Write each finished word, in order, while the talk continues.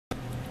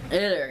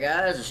Hey there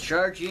guys, it's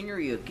Charjr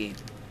Ryuki.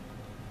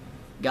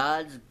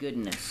 God's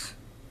goodness.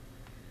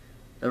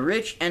 The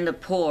rich and the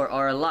poor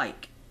are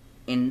alike,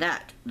 in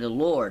that the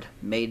Lord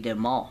made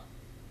them all.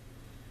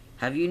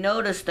 Have you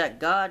noticed that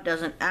God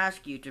doesn't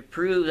ask you to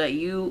prove that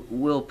you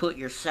will put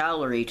your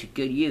salary to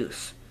good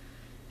use?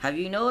 Have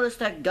you noticed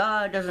that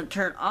God doesn't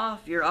turn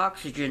off your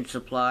oxygen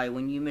supply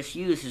when you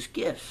misuse His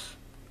gifts?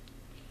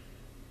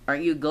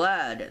 Aren't you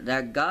glad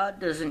that God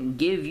doesn't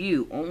give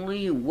you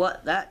only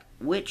that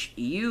which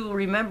you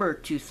remember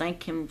to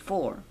thank Him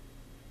for?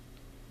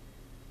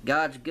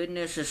 God's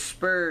goodness is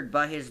spurred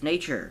by His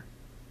nature,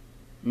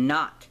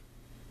 not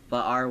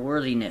by our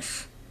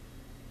worthiness.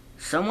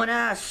 Someone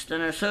asked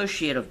an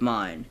associate of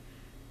mine,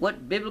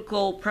 "What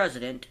biblical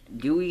precedent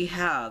do we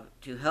have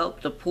to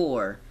help the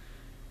poor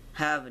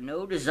have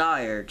no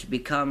desire to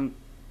become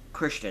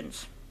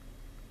Christians?"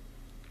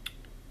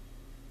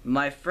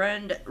 My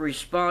friend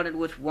responded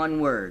with one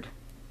word: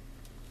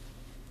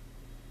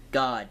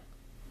 God.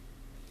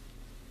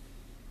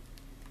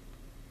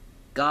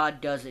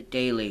 God does it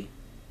daily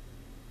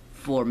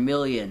for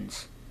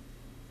millions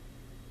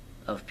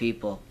of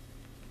people.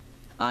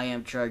 I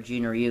am Charjr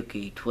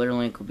Ryuki. Twitter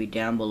link will be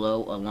down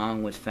below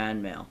along with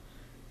fan mail.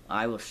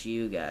 I will see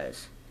you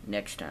guys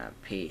next time.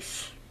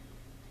 Peace.